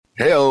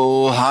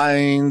Heyo,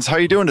 Hinds. How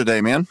you doing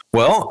today, man?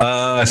 Well,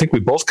 I think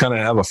we both kind of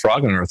have a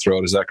frog in our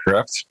throat. Is that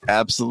correct?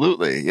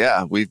 Absolutely.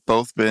 Yeah, we've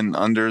both been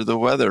under the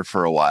weather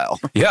for a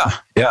while. Yeah.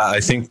 I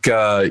think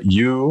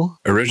you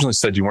originally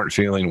said you weren't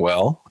feeling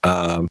well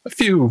a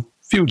few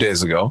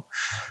days ago.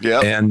 Yeah.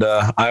 And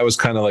I was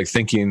kind of like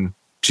thinking,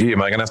 gee,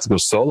 am I going to have to go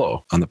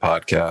solo on the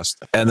podcast?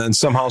 And then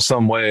somehow,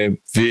 some way,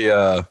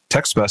 via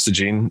text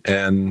messaging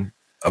and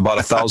about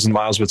 1,000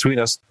 miles between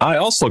us, I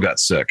also got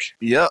sick.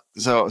 Yep.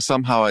 So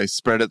somehow I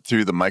spread it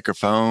through the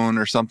microphone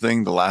or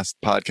something, the last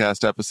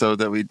podcast episode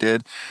that we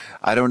did.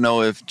 I don't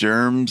know if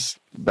germs,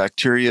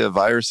 bacteria,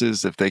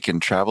 viruses, if they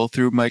can travel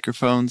through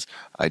microphones.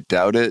 I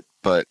doubt it,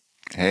 but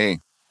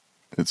hey,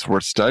 it's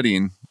worth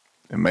studying.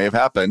 It may have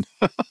happened.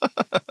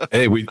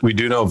 Hey, we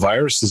do know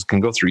viruses can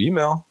go through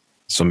email.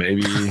 So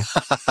maybe,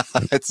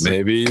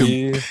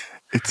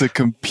 It's a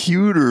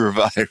computer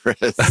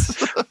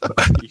virus.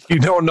 You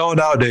don't know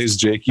nowadays,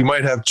 Jake. You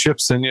might have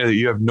chips in you that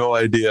you have no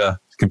idea.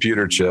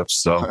 Computer chips.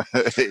 So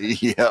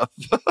Yep.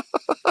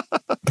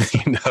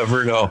 You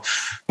never know.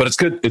 But it's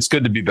good. It's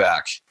good to be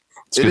back.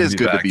 It is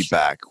good to be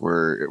back.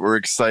 We're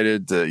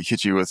excited to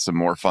hit you with some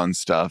more fun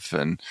stuff.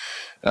 And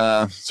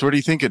so, what are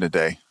you thinking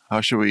today? How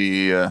should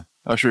we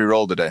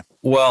roll today?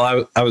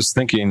 Well, I was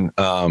thinking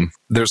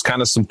there's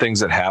kind of some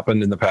things that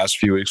happened in the past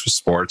few weeks with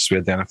sports. We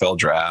had the NFL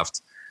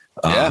draft.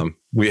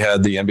 We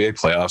had the NBA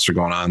playoffs are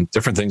going on,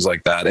 different things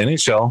like that.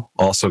 NHL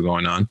also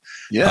going on.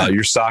 Yeah.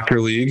 Your soccer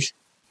league,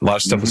 a lot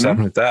of stuff was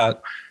happening with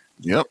that.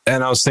 Yep.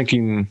 And I was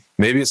thinking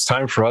maybe it's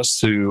time for us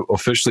to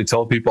officially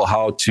tell people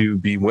how to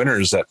be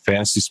winners at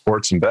fantasy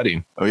sports and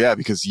betting. Oh, yeah,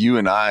 because you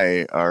and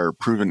I are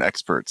proven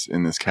experts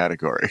in this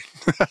category.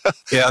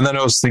 Yeah. And then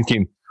I was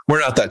thinking, we're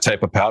not that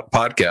type of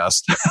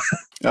podcast.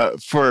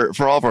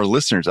 For all of our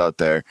listeners out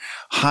there,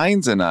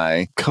 Hinds and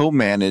I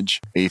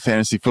co-manage a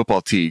fantasy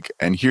football team.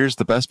 And here's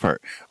the best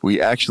part.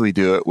 We actually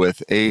do it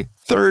with a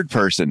third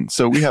person.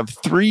 So we have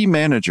 3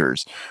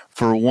 managers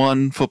for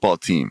one football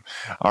team.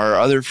 Our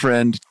other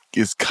friend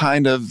is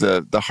kind of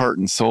the heart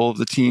and soul of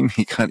the team.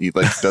 He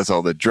does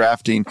all the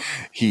drafting.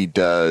 He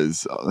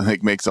does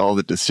makes all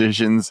the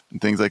decisions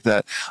and things like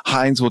that.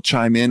 Hinds will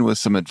chime in with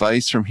some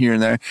advice from here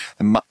and there.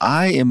 And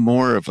I am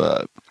more of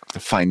a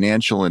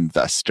financial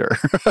investor.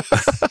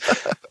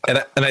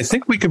 And I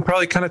think we can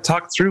probably kind of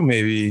talk through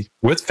maybe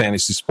with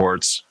fantasy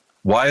sports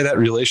why that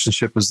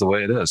relationship is the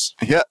way it is.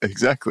 Yeah,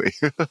 exactly.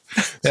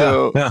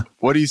 So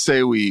What do you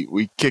say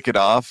we kick it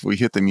off? We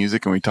hit the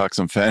music and we talk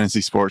some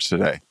fantasy sports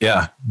today.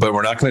 Yeah, but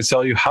we're not going to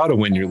tell you how to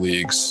win your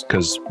leagues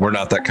because we're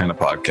not that kind of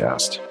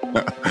podcast.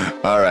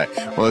 All right.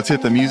 Well, let's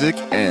hit the music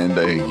and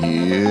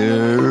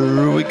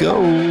here we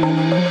go.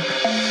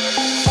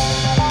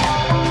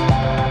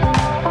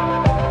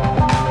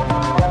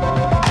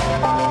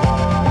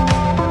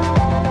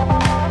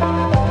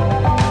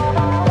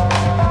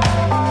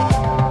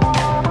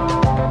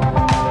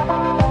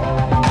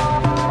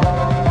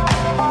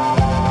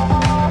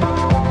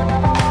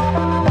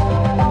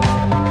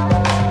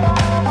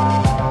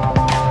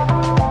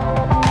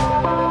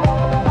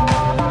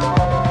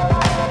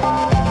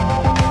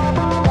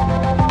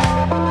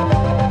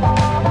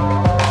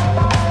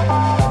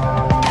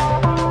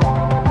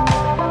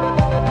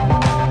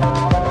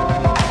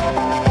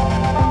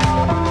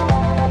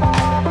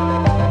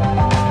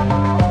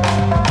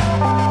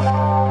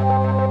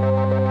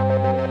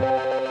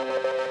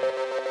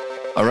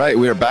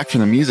 We are back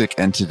from the music,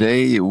 and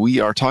today we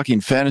are talking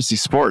fantasy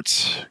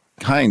sports.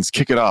 Hinds,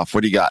 kick it off.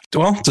 What do you got?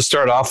 Well, to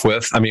start off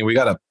with, we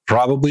got to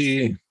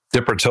probably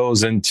dip our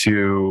toes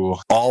into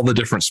all the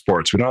different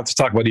sports. We don't have to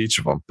talk about each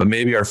of them, but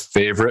maybe our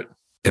favorite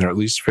and our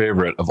least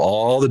favorite of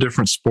all the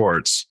different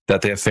sports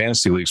that they have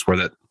fantasy leagues for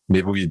that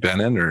maybe we've been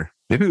in or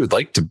maybe we'd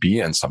like to be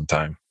in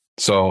sometime.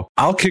 So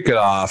I'll kick it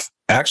off.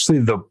 Actually,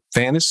 the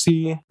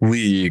fantasy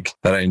league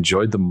that I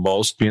enjoyed the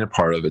most being a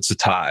part of, it's a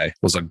tie,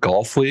 was a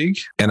golf league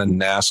and a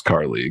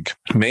NASCAR league.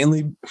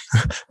 Mainly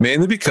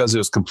because it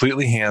was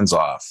completely hands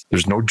off.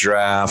 There's no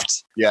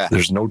draft. Yeah.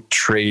 There's no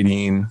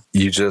trading.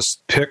 You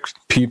just pick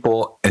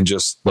people and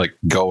just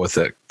go with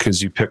it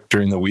because you pick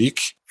during the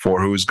week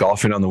for who's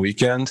golfing on the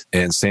weekend.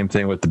 And same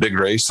thing with the big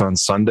race on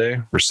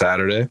Sunday or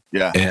Saturday.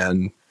 Yeah.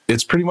 And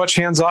it's pretty much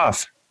hands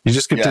off. You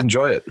just get to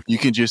enjoy it. You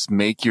can just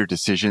make your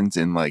decisions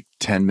in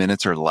 10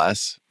 minutes or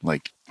less.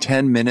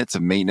 10 minutes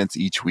of maintenance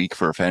each week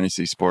for a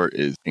fantasy sport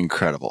is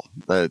incredible.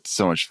 That's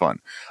so much fun.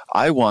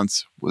 I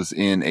once was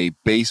in a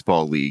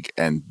baseball league,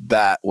 and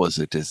that was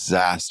a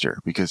disaster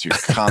because you're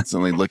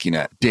constantly looking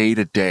at day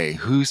to day,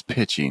 who's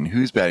pitching,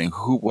 who's batting,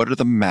 what are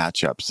the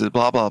matchups,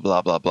 blah, blah,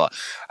 blah, blah, blah.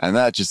 And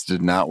that just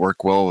did not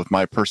work well with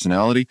my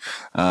personality.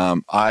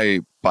 By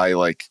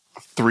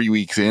 3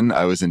 weeks in,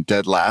 I was in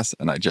dead last,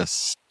 and I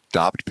just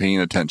stopped paying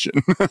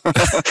attention.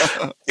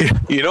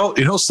 You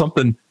know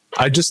something,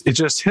 it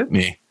just hit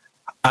me.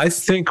 I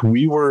think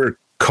we were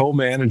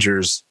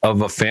co-managers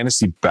of a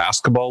fantasy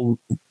basketball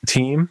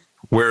team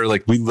where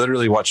we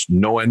literally watched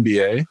no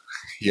NBA.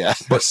 Yeah.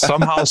 But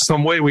somehow,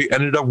 some way we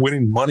ended up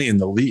winning money in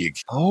the league.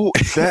 Oh,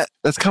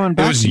 that's coming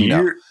back to me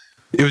now.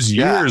 It was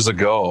years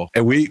ago,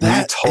 and we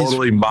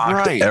totally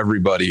mocked right.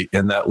 everybody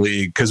in that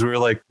league because we were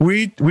like,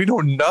 we know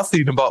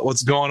nothing about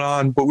what's going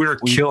on, but we were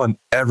killing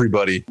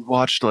everybody. We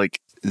watched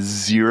like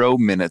 0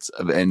 minutes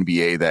of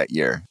NBA that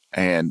year,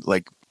 and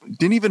like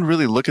didn't even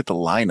really look at the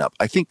lineup.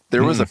 I think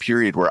there was a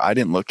period where I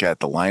didn't look at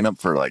the lineup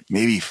for like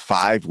maybe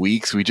 5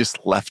 weeks. We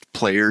just left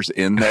players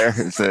in there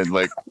and said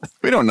like,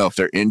 we don't know if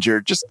they're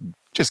injured. Just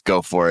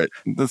go for it.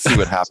 Let's see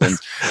what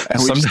happens.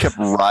 And we just kept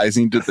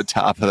rising to the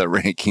top of the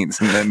rankings,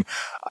 and then.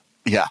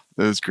 Yeah,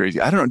 that was crazy.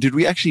 I don't know. Did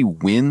we actually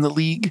win the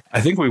league?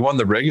 I think we won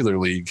the regular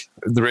league,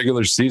 the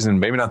regular season,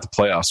 maybe not the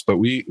playoffs, but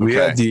we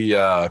had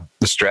the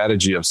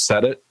strategy of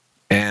set it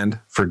and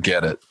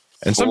forget it.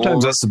 And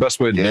sometimes that's the best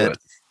way to do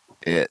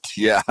it.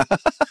 Yeah.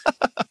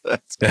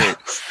 That's great. Yeah.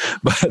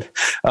 But,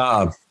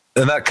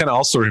 and that kind of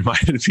also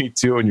reminded me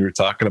too, when you were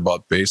talking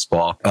about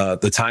baseball,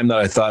 the time that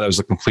I thought I was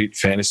a complete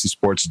fantasy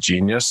sports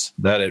genius,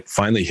 that it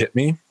finally hit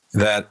me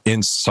that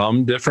in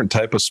some different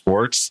type of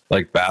sports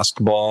like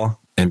basketball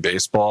and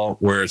baseball,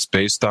 where it's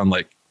based on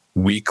like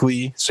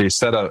weekly. So you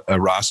set a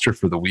roster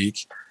for the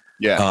week.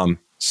 Yeah.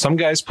 Some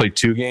guys play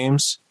 2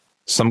 games.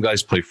 Some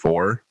guys play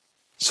 4.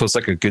 So it's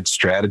like a good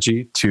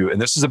strategy and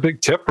this is a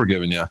big tip we're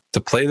giving you, to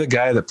play the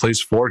guy that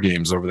plays 4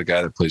 games over the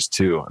guy that plays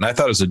 2. And I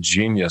thought it was a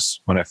genius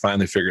when I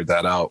finally figured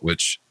that out,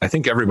 which I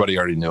think everybody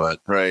already knew it.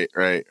 Right.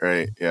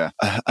 Yeah.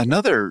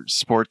 Another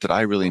sport that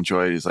I really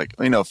enjoyed is like,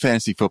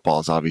 fantasy football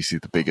is obviously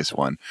the biggest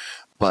one.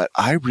 But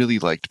I really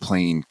liked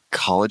playing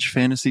college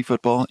fantasy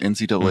football,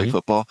 NCAA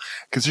football,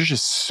 because there's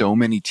just so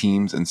many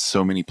teams and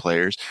so many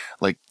players.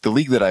 Like the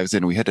league that I was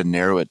in, we had to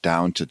narrow it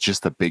down to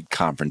just the big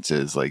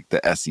conferences like the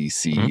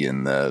SEC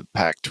and the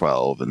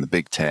Pac-12 and the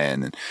Big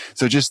Ten. And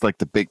so just like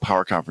the big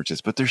power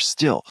conferences. But there's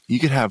still, you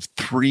could have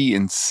 3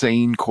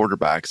 insane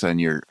quarterbacks on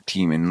your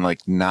team and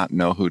like not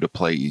know who to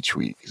play each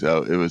week.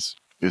 So it was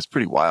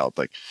pretty wild.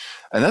 Like,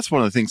 and that's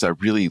one of the things I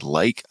really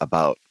like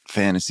about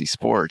fantasy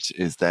sports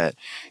is that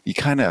you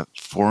kind of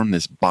form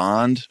this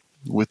bond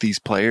with these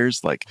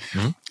players. Like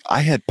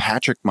I had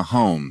Patrick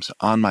Mahomes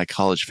on my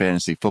college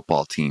fantasy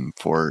football team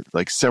for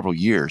like several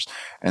years.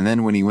 And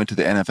then when he went to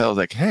the NFL, I was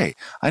like, hey,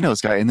 I know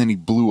this guy. And then he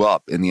blew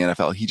up in the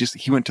NFL.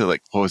 He went to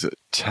like, what was it?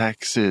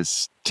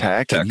 Texas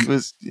Tech. And he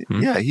was,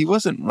 he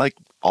wasn't like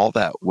all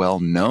that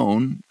well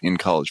known in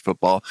college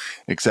football,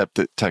 except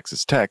that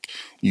Texas Tech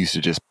used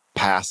to just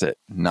pass it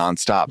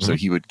nonstop. So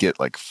he would get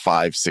like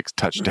 5-6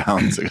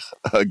 touchdowns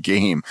a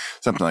game,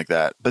 something like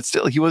that. But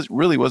still, he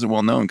really wasn't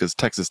well known because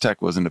Texas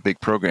Tech wasn't a big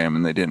program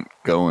and they didn't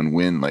go and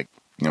win like,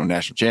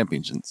 national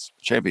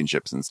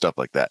championships and stuff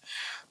like that.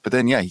 But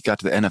then, he got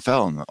to the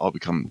NFL and all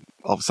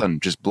of a sudden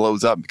just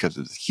blows up because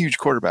of this huge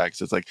quarterback.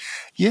 So it's like,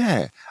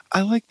 yeah,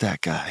 I like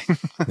that guy.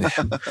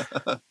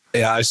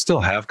 Yeah, I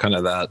still have kind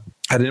of that.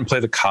 I didn't play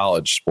the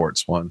college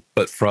sports one,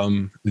 but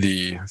from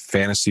the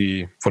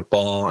fantasy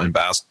football and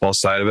basketball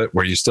side of it,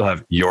 where you still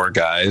have your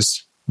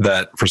guys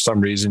that for some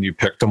reason you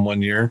picked them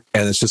one year.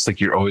 And it's just like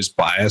you're always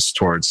biased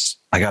towards,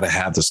 I got to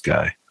have this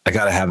guy. I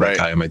got to have that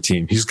guy on my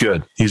team. He's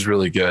good. He's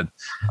really good.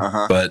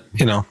 But,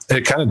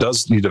 it kind of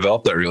does, you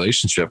develop that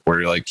relationship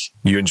where you're like,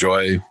 you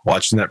enjoy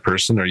watching that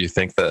person, or you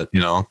think that,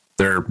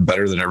 they're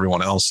better than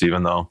everyone else,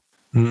 even though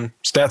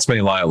stats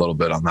may lie a little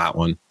bit on that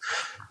one.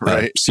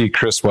 Right. See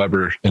Chris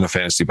Webber in a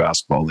fantasy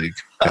basketball league.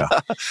 Yeah.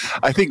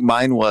 I think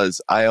mine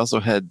was, I also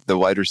had the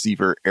wide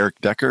receiver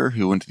Eric Decker,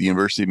 who went to the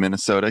University of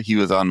Minnesota. He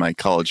was on my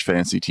college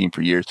fantasy team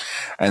for years.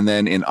 And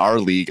then in our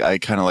league, I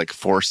kind of like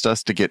forced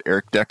us to get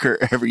Eric Decker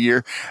every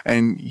year.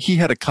 And he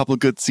had a couple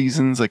good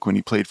seasons, like when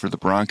he played for the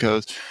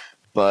Broncos.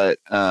 But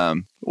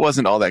it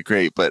wasn't all that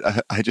great.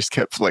 But I just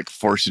kept like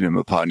forcing him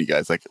upon you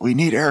guys. Like, we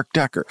need Eric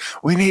Decker.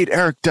 We need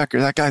Eric Decker.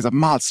 That guy's a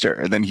monster.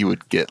 And then he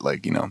would get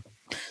like,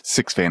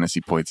 6 fantasy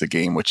points a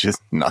game, which is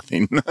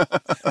nothing.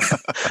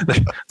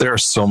 There are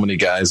so many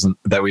guys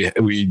that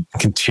we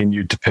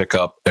continued to pick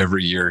up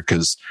every year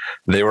because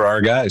they were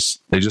our guys.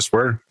 They just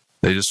were.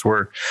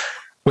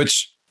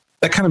 Which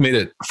that kind of made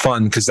it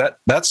fun because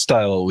that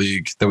style of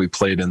league that we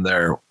played in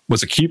there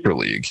was a keeper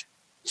league.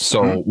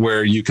 So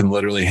where you can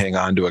literally hang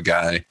on to a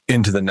guy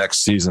into the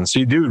next season. So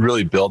you do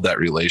really build that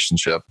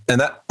relationship.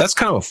 And that's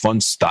kind of a fun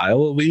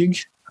style of league,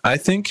 I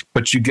think,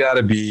 but you got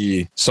to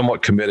be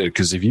somewhat committed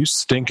because if you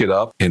stink it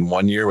up in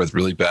one year with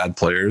really bad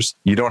players,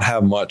 you don't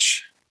have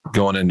much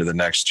going into the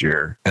next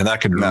year, and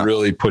that could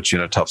really put you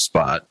in a tough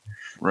spot.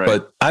 Right.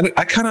 But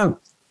I kind of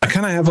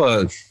have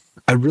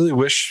I really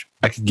wish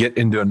I could get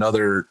into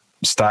another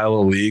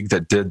style of league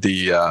that did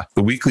the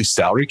weekly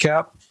salary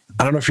cap.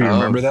 I don't know if you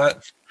remember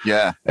that.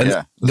 Yeah.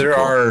 And there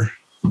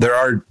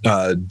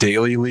are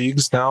daily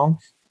leagues now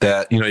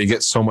that, you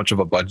get so much of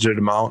a budget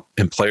amount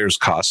and players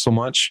cost so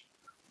much.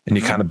 And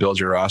you kind of build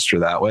your roster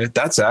that way.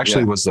 That's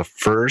actually was the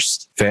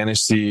first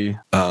fantasy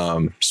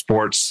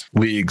sports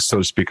league, so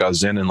to speak, I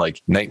was in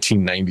like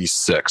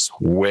 1996,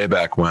 way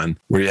back when,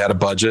 where you had a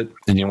budget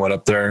and you went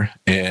up there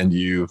and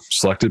you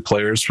selected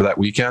players for that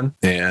weekend.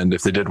 And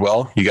if they did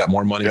well, you got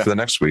more money for the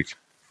next week.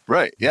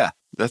 Right. Yeah.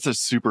 That's a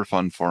super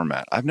fun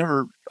format. I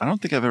don't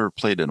think I've ever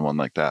played in one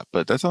like that,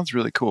 but that sounds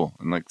really cool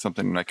and like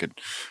something I could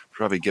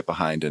probably get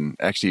behind, and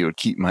actually it would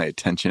keep my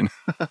attention.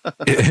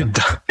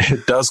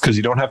 It does, because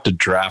you don't have to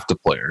draft a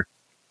player.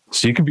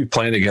 So you can be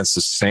playing against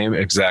the same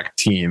exact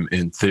team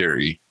in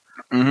theory,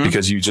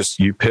 because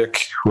you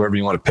pick whoever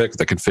you want to pick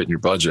that can fit in your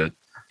budget.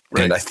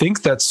 Right. And I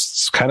think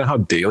that's kind of how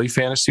daily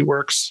fantasy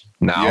works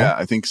now. Yeah,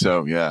 I think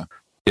so. Yeah.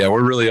 Yeah,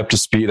 we're really up to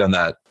speed on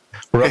that.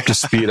 We're up to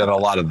speed on a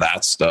lot of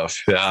that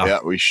stuff. Yeah. Yeah,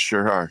 we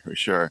sure are. We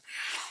sure are.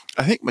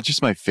 I think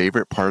just my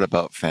favorite part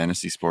about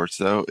fantasy sports,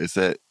 though, is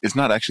that it's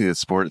not actually the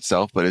sport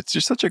itself, but it's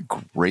just such a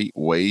great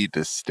way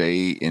to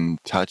stay in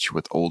touch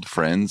with old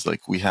friends.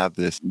 Like, we have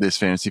this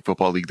fantasy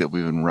football league that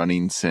we've been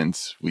running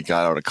since we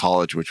got out of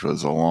college, which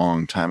was a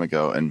long time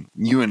ago. And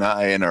you and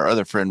I and our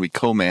other friend, we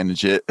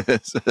co-manage it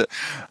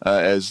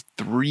as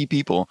 3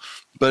 people.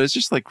 But it's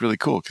just like really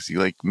cool because you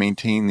like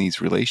maintain these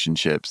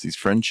relationships, these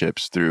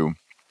friendships through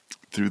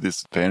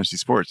this fantasy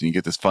sports, and you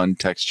get this fun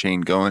text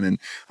chain going, and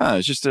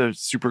it's just a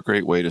super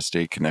great way to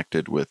stay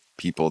connected with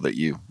people that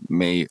you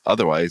may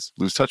otherwise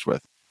lose touch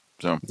with.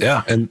 So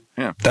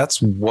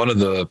that's one of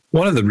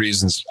the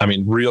reasons, I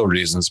mean, real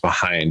reasons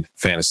behind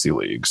fantasy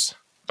leagues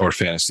or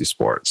fantasy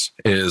sports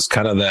is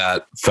kind of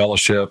that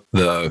fellowship,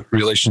 the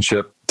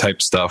relationship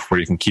type stuff where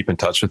you can keep in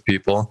touch with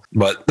people.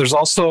 But there's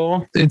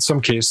also, in some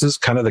cases,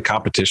 kind of the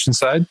competition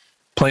side,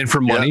 playing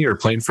for money or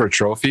playing for a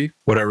trophy,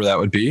 whatever that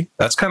would be.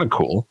 That's kind of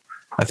cool.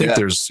 I think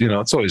there's,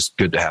 it's always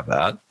good to have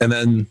that. And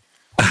then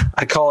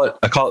I call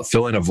it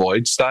filling a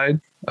void side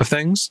of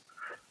things.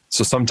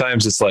 So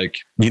sometimes it's like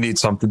you need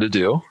something to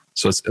do.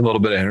 So it's a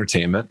little bit of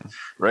entertainment.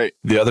 Right.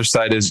 The other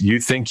side is you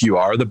think you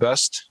are the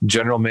best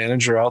general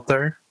manager out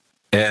there,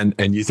 and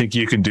you think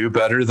you can do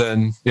better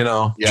than,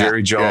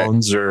 Jerry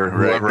Jones or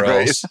whoever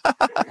else.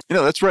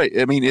 That's right.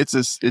 I mean,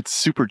 it's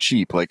super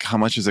cheap. Like, how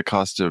much does it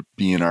cost to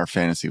be in our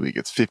fantasy league?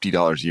 It's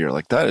 $50 a year.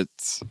 Like that.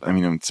 It's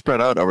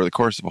spread out over the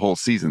course of a whole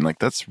season. Like,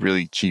 that's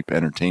really cheap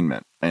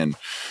entertainment and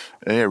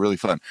really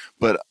fun.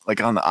 But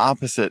like on the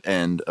opposite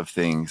end of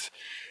things,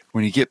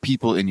 when you get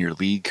people in your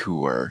league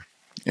who are,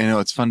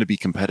 it's fun to be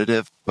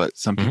competitive, but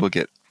some people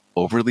get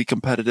overly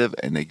competitive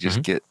and they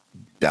just get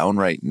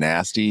downright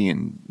nasty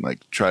and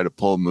like try to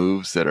pull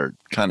moves that are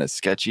kind of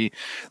sketchy.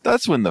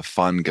 That's when the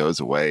fun goes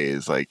away,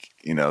 is like,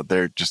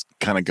 they're just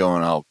kind of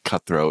going all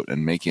cutthroat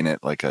and making it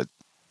like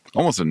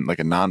almost like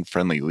a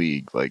non-friendly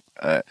league. Like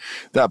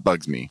that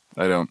bugs me.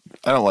 I don't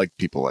like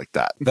people like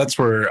that. That's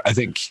where I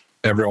think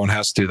everyone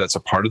that's a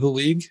part of the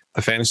league,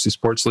 the fantasy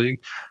sports league,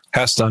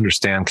 has to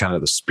understand kind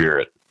of the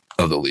spirit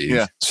of the league.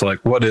 Yeah. So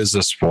like, what is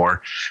this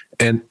for?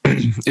 And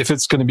if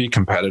it's going to be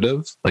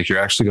competitive, like you're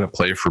actually going to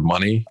play for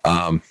money,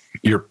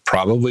 you're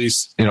probably,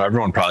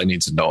 everyone probably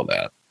needs to know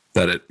that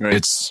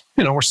it's,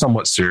 we're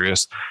somewhat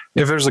serious.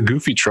 If there's a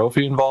goofy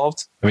trophy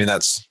involved, I mean,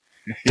 that's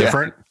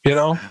different,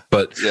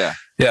 but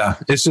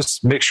it's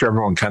just make sure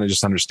everyone kind of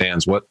just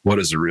understands what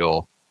is the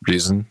real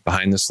reason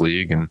behind this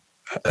league. And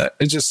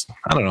it just,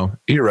 I don't know,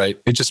 you're right.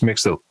 It just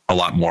makes it a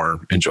lot more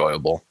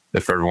enjoyable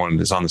if everyone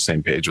is on the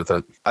same page with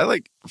it. I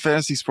like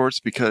fantasy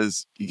sports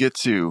because you get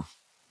to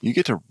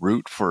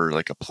root for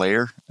like a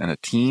player and a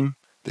team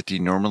that you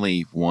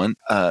normally want.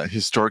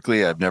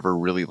 Historically, I've never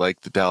really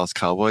liked the Dallas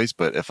Cowboys,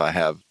 but if I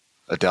have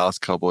a Dallas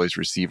Cowboys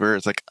receiver,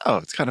 it's like, oh,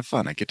 it's kind of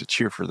fun. I get to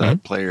cheer for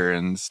that player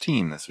and this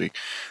team this week.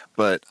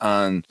 But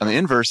on the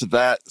inverse of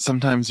that,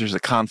 sometimes there's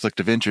a conflict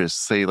of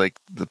interest. Say like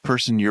the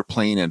person you're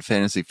playing in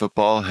fantasy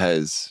football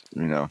has,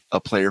 a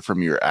player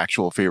from your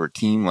actual favorite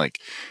team. Like,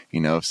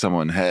 if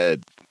someone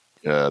had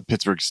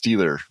Pittsburgh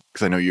Steelers,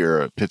 because I know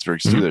you're a Pittsburgh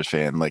Steelers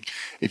fan. Like,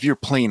 if you're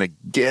playing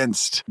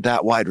against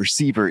that wide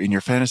receiver in your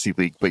fantasy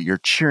league, but you're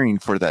cheering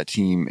for that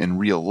team in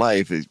real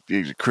life,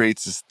 it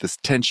creates this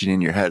tension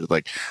in your head.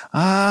 Like,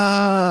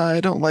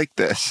 I don't like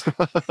this.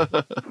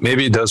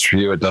 Maybe it does for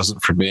you. It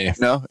doesn't for me.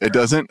 No, it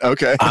doesn't.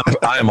 Okay.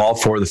 I am all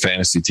for the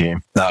fantasy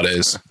team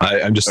nowadays.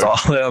 I'm just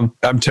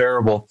I'm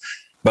terrible.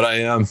 But I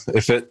am.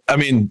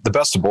 The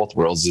best of both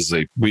worlds is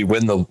we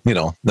win the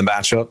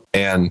matchup,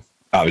 and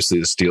obviously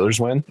the Steelers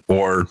win,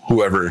 or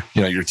whoever,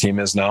 your team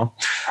is now.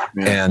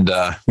 Yeah. And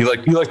you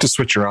like to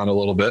switch around a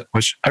little bit,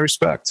 which I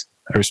respect.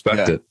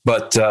 It.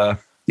 But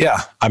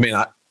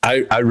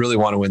I really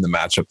want to win the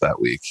matchup that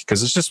week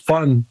because it's just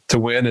fun to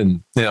win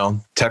and,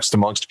 text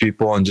amongst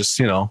people and just,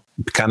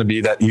 kind of be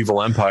that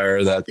evil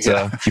empire that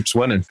keeps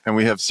winning. And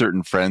we have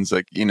certain friends,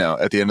 like,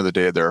 at the end of the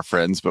day, they're our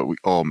friends, but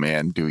oh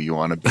man, do you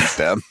want to beat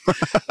them?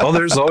 Well,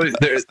 there's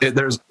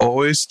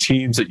always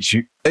teams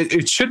that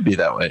it should be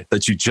that way,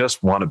 that you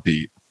just want to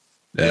beat.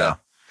 Yeah.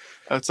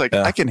 It's like,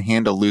 I can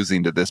handle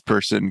losing to this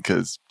person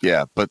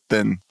but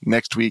then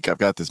next week I've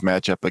got this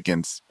matchup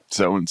against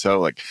so-and-so,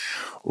 like,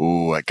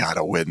 ooh, I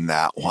gotta win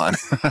that one.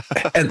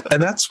 and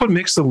that's what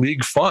makes the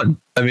league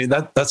fun. I mean,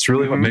 that's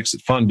really what makes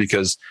it fun,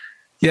 because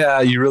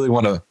you really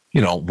want to,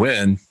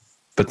 win,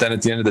 but then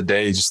at the end of the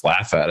day, you just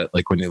laugh at it.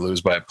 Like when you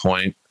lose by a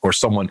point, or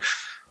someone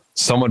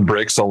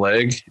breaks a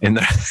leg and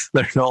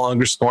they're no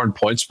longer scoring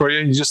points for you,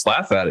 you just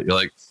laugh at it. You're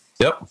like,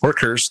 yep, we're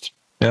cursed.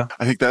 Yeah.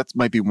 I think that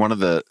might be one of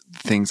the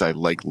things I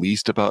like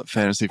least about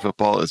fantasy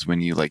football is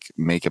when you like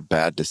make a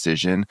bad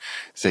decision.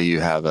 Say you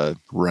have a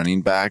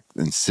running back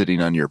and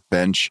sitting on your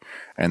bench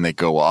and they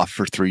go off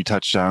for 3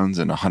 touchdowns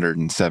and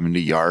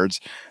 170 yards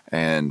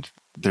and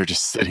they're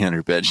just sitting on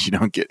your bench. You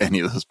don't get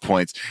any of those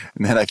points.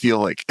 And then I feel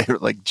like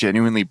it like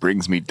genuinely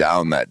brings me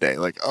down that day.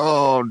 Like,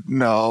 oh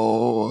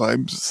no,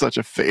 I'm such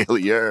a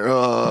failure.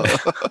 Oh.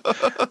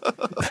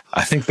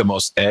 I think the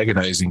most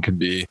agonizing can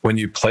be when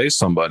you play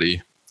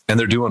somebody and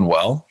they're doing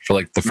well for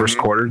like the first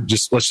quarter.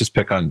 Let's just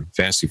pick on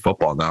fantasy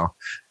football now.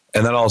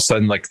 And then all of a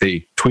sudden, like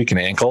they tweak an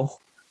ankle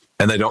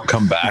and they don't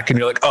come back. And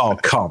you're like, oh,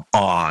 come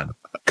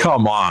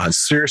on.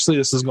 Seriously,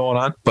 this is going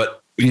on.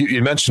 But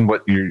you mentioned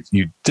what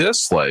you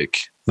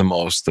dislike the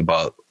most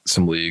about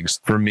some leagues.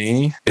 For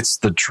me, it's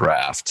the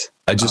draft.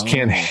 I just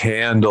can't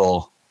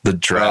handle the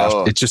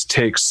draft. It just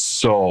takes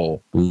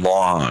so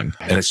long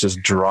and it's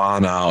just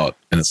drawn out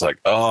and it's like,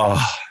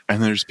 oh.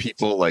 And there's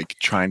people like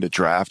trying to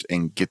draft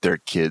and get their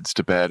kids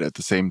to bed at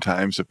the same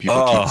time. So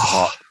people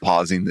keep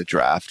pausing the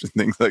draft and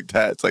things like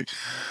that. It's like,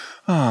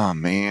 oh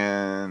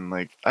man,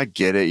 like I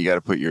get it. You got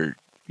to put your,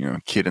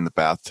 kid in the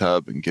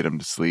bathtub and get him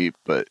to sleep.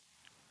 But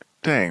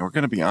dang, we're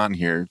going to be on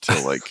here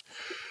till like,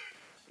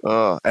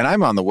 and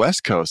I'm on the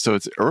West Coast, so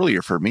it's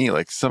earlier for me.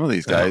 Like some of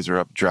these guys are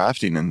up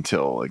drafting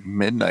until like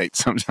midnight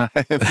sometimes.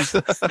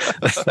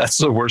 That's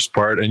the worst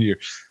part. And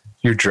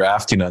you're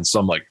drafting on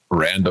some like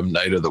random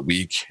night of the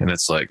week, and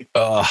it's like,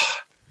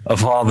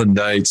 of all the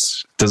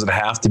nights, does it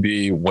have to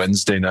be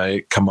Wednesday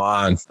night? Come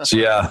on. So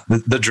yeah,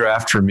 the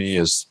draft for me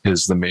is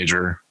the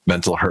major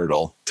mental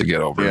hurdle to get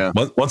over. Yeah.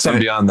 Once I'm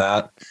beyond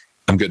that,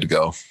 I'm good to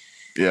go.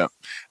 Yeah.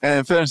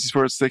 And fantasy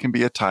sports, they can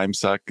be a time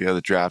suck. Yeah,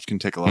 the draft can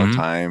take a lot of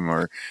time,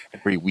 or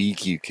every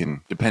week you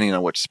can, depending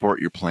on which sport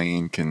you're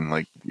playing, can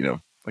like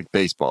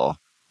baseball,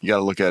 you got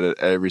to look at it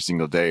every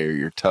single day or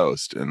you're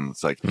toast. And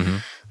it's like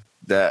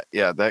that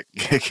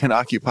can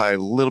occupy a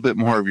little bit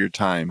more of your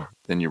time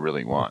than you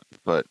really want.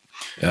 But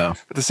at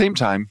the same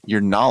time,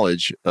 your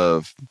knowledge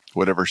of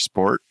whatever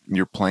sport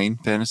you're playing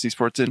fantasy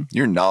sports in,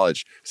 your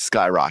knowledge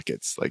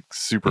skyrockets like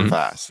super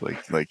fast.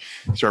 Like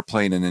you start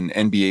playing in an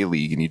NBA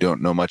league and you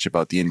don't know much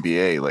about the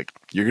NBA, like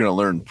you're going to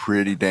learn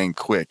pretty dang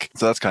quick.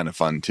 So that's kind of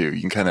fun too.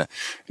 You can kind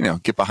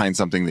of, get behind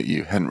something that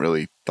you hadn't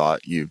really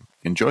thought you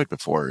enjoyed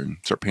before and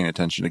start paying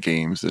attention to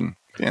games and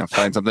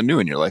find something new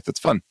in your life that's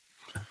fun.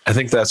 I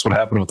think that's what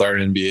happened with our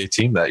NBA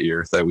team that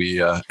year that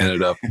we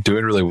ended up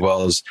doing really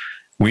well. Is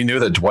we knew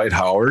that Dwight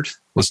Howard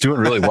was doing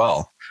really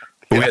well,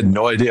 but we had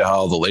no idea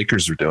how the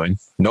Lakers were doing.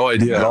 No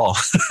idea at all.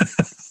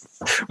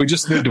 We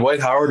just knew Dwight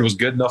Howard was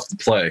good enough to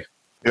play.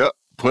 Yep.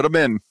 Put him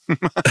in.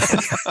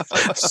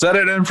 Set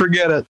it and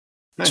forget it.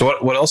 So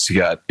what else you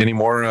got? Any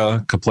more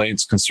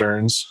complaints,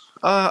 concerns?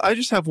 I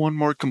just have one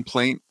more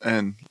complaint,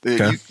 and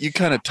you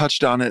kind of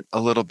touched on it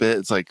a little bit.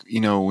 It's like,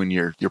 when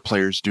your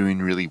player's doing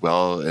really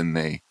well and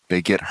they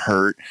get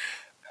hurt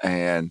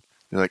and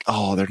they're like,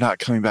 oh, they're not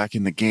coming back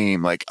in the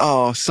game. Like,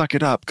 oh, suck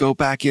it up. Go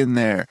back in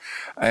there.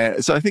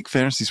 So I think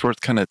fantasy sports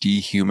kind of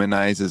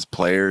dehumanizes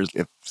players.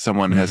 If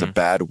someone has a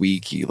bad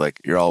week,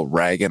 you're all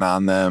ragging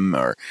on them.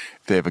 Or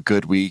if they have a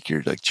good week,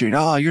 you're like cheering,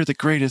 oh, you're the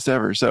greatest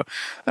ever. So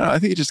I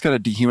think it just kind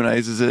of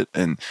dehumanizes it.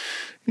 And,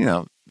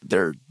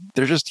 they're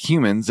just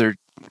humans. They're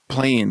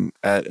playing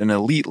at an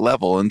elite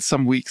level. And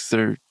some weeks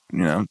they're,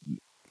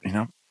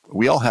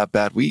 we all have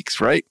bad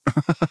weeks, right?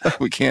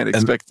 We can't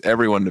expect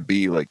everyone to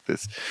be like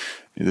this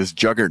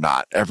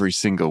juggernaut every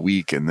single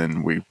week, and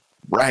then we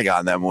rag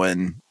on them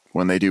when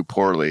they do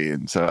poorly.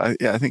 And so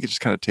I think it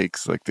just kind of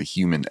takes like the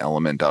human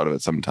element out of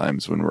it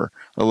sometimes when we're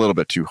a little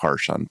bit too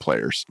harsh on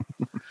players.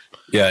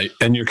 Yeah,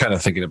 and you're kind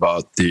of thinking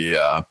about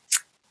the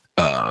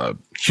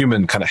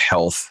human kind of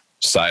health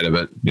side of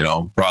it,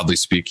 broadly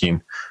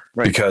speaking.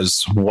 Right.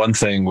 Because one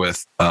thing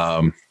with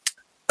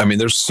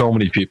there's so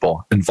many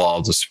people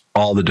involved with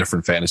all the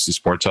different fantasy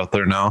sports out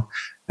there now.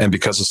 And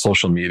because of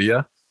social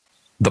media,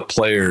 the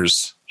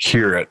players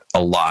hear it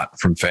a lot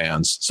from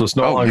fans. So it's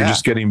no longer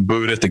just getting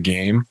booed at the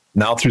game.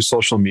 Now through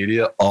social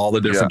media, all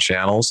the different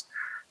channels,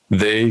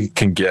 they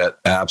can get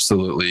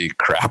absolutely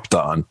crapped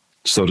on,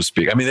 so to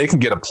speak. I mean, they can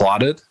get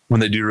applauded when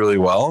they do really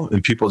well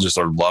and people just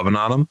are loving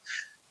on them.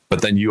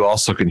 But then you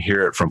also can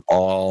hear it from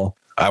all,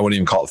 I wouldn't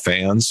even call it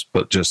fans,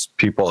 but just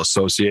people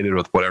associated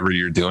with whatever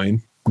you're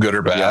doing, good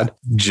or bad,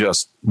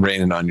 just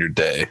raining on your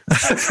day.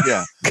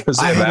 Yeah. Because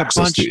they have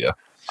access to you.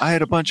 I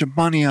had a bunch of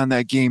money on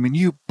that game and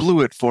you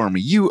blew it for me.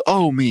 You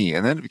owe me.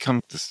 And then it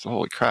becomes this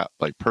holy crap,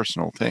 like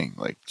personal thing.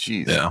 Like,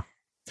 geez. Yeah.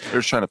 They're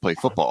just trying to play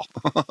football.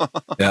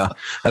 Yeah.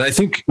 And I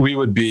think we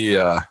would be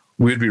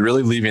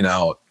really leaving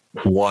out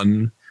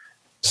one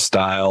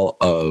style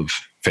of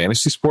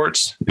fantasy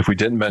sports if we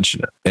didn't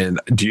mention it. And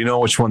do you know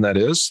which one that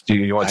is? Do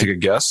you want to take a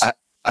guess?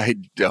 I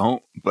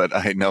don't, but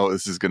I know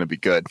this is going to be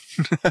good.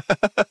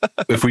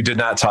 If we did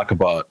not talk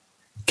about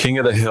King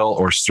of the Hill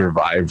or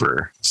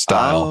Survivor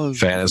style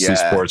fantasy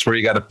sports, where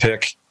you got to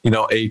pick,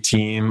 a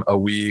team a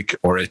week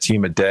or a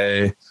team a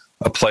day,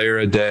 a player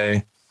a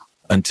day.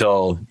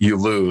 until you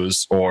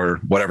lose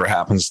or whatever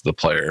happens to the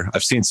player.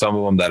 I've seen some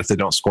of them that if they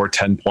don't score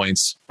 10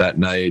 points that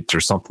night or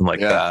something like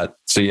that.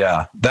 So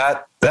yeah,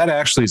 that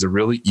actually is a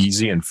really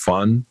easy and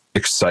fun,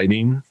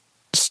 exciting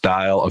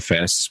style of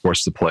fantasy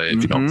sports to play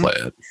if you don't play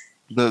it.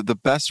 The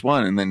best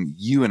one, and then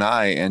you and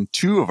I and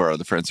two of our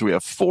other friends, so we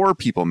have 4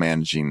 people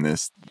managing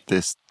this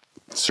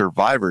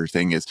Survivor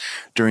thing, is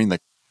during the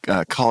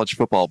college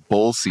football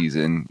bowl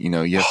season. You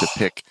know, you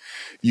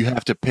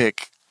have to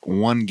pick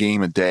one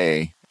game a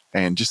day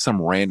and just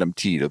some random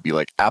team. It'll be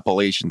like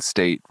Appalachian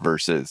State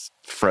versus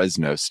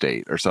Fresno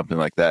State or something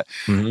like that.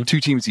 2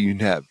 teams you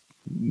have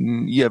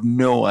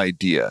no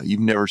idea. You've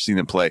never seen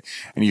them play,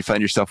 and you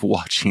find yourself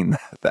watching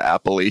the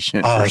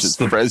Appalachian versus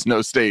the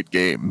Fresno State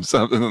game,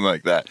 something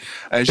like that.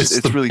 And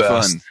it's really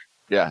fun.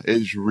 Yeah,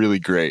 it's really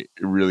great.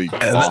 Really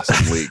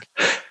awesome league.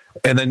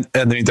 And then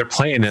they're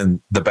playing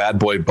in the Bad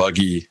Boy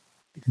Buggy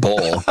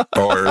Bowl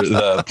or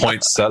the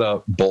Point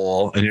Setup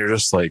Bowl, and you're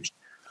just like,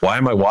 why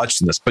am I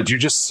watching this? But you're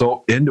just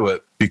so into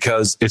it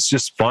because it's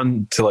just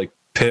fun to like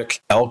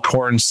pick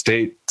Elkhorn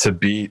State to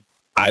beat,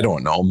 I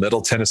don't know,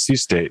 Middle Tennessee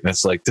State. And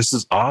it's like, this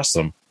is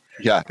awesome.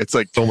 Yeah, it's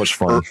like so much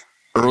fun.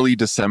 Early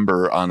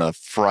December on a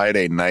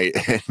Friday night,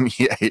 and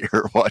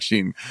you're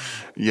watching,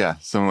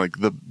 something like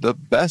the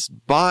Best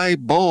Buy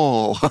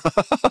Bowl.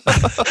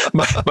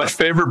 my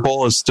favorite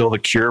bowl is still the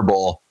Cure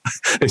Bowl.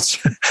 It's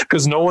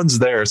because no one's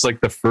there. It's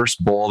like the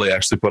first bowl they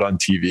actually put on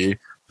TV.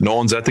 No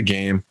one's at the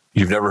game.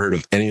 You've never heard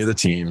of any of the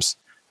teams,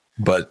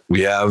 but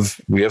we have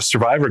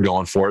Survivor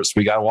going for it, so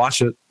we got to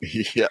watch it.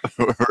 Yeah,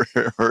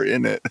 we're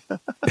in it.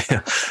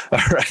 Yeah. All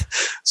right.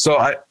 So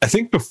I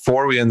think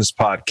before we end this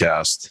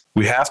podcast,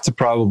 we have to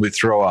probably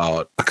throw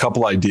out a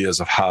couple ideas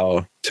of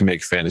how to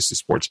make fantasy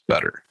sports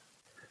better.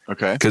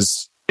 Okay.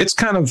 Because it's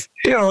kind of,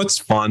 it's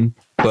fun,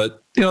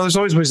 but there's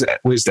always ways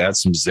to add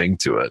some zing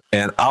to it.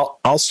 And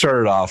I'll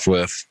start it off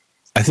with,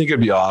 I think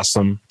it'd be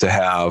awesome to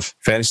have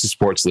fantasy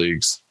sports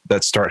leagues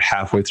that start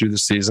halfway through the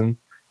season.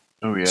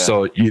 Oh yeah.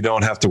 So you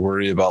don't have to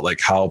worry about like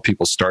how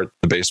people start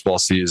the baseball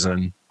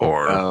season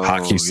or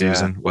hockey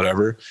season,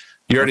 whatever.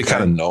 You already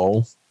kind of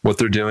know what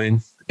they're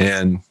doing,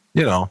 and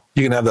you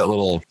can have that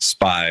little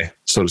spy,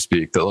 so to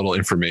speak, that little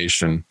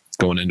information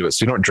going into it.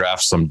 So you don't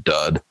draft some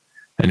dud,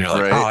 and you're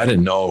like, oh, I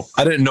didn't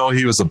know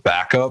he was a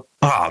backup.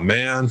 Oh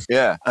man.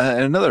 Yeah.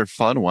 And another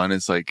fun one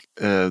is like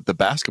the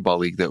basketball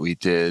league that we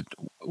did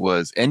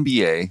was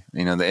NBA. The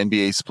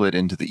NBA split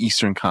into the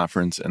Eastern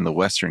Conference and the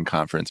Western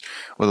Conference.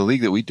 Well, the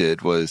league that we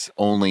did was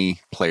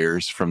only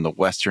players from the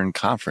Western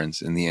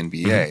Conference in the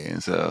NBA.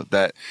 And so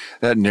that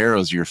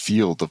narrows your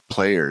field of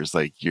players.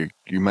 Like you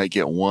might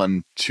get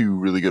 1-2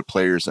 really good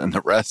players, and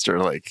the rest are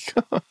like,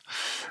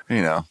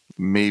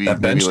 maybe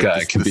that bench like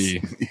guy could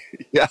be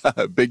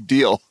big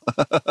deal.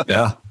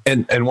 Yeah.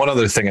 And one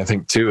other thing I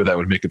think too that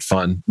would make it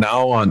fun.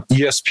 Now on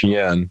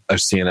ESPN,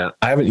 I've seen it.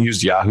 I haven't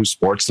used Yahoo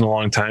Sports in a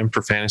long time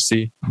for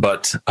fantasy,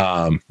 but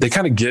they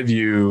kind of give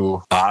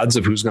you odds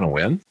of who's going to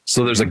win.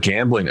 So there's a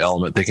gambling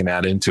element they can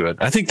add into it.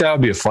 I think that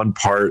would be a fun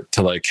part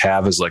to like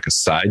have as like a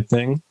side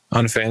thing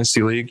on a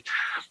fantasy league,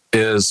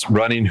 is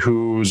running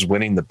who's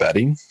winning the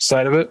betting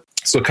side of it.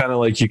 So kind of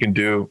like you can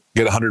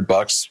get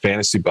 $100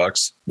 fantasy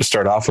bucks to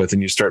start off with,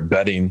 and you start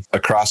betting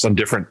across on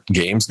different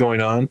games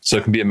going on. So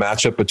it can be a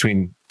matchup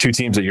between 2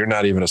 teams that you're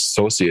not even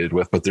associated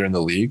with, but they're in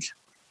the league,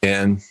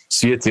 and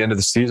see at the end of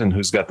the season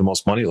who's got the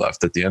most money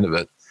left at the end of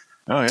it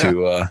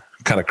to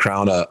kind of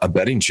crown a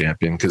betting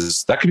champion.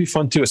 Because that could be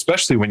fun too,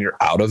 especially when you're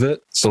out of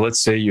it. So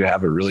let's say you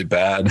have a really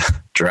bad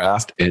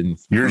draft and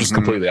you're just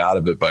completely out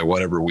of it by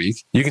whatever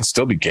week. You can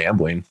still be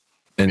gambling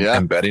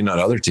and betting on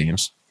other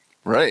teams.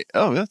 Right.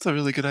 Oh, that's a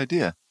really good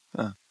idea.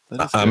 I'm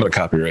going to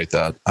copyright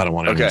that. I don't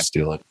want anyone to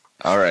steal it.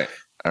 All right.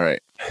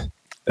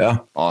 Yeah.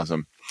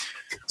 Awesome.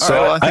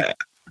 So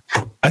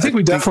I think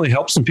we definitely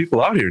helped some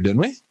people out here,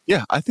 didn't we?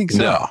 Yeah, I think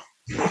so.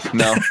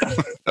 No.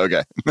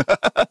 Okay.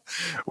 I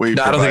don't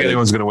think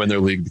anyone's going to win their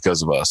league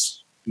because of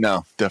us.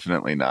 No,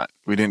 definitely not.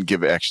 We didn't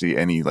give actually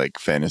any like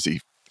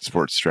fantasy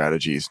sports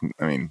strategies.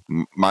 I mean,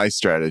 my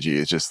strategy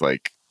is just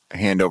like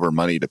hand over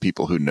money to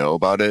people who know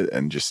about it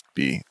and just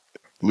be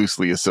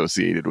loosely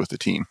associated with the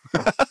team.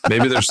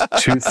 Maybe there's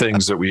 2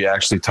 things that we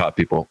actually taught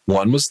people.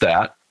 One was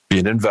that be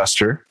an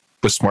investor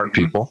with smart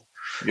people.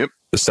 Yep.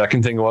 The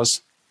second thing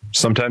was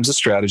sometimes the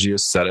strategy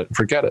is set it and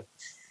forget it.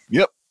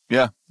 Yep.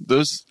 Yeah.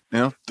 Those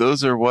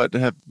are what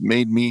have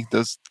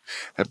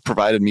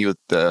provided me with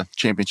the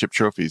championship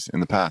trophies in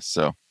the past.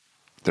 So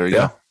there you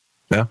go.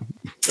 Yeah.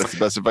 That's the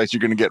best advice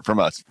you're going to get from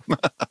us.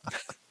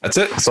 That's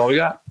it. That's all we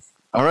got.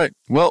 All right.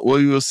 Well,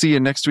 we will see you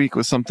next week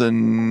with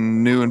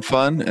something new and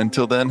fun.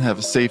 Until then, have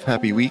a safe,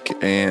 happy week,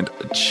 and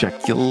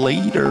check you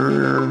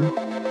later.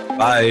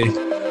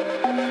 Bye.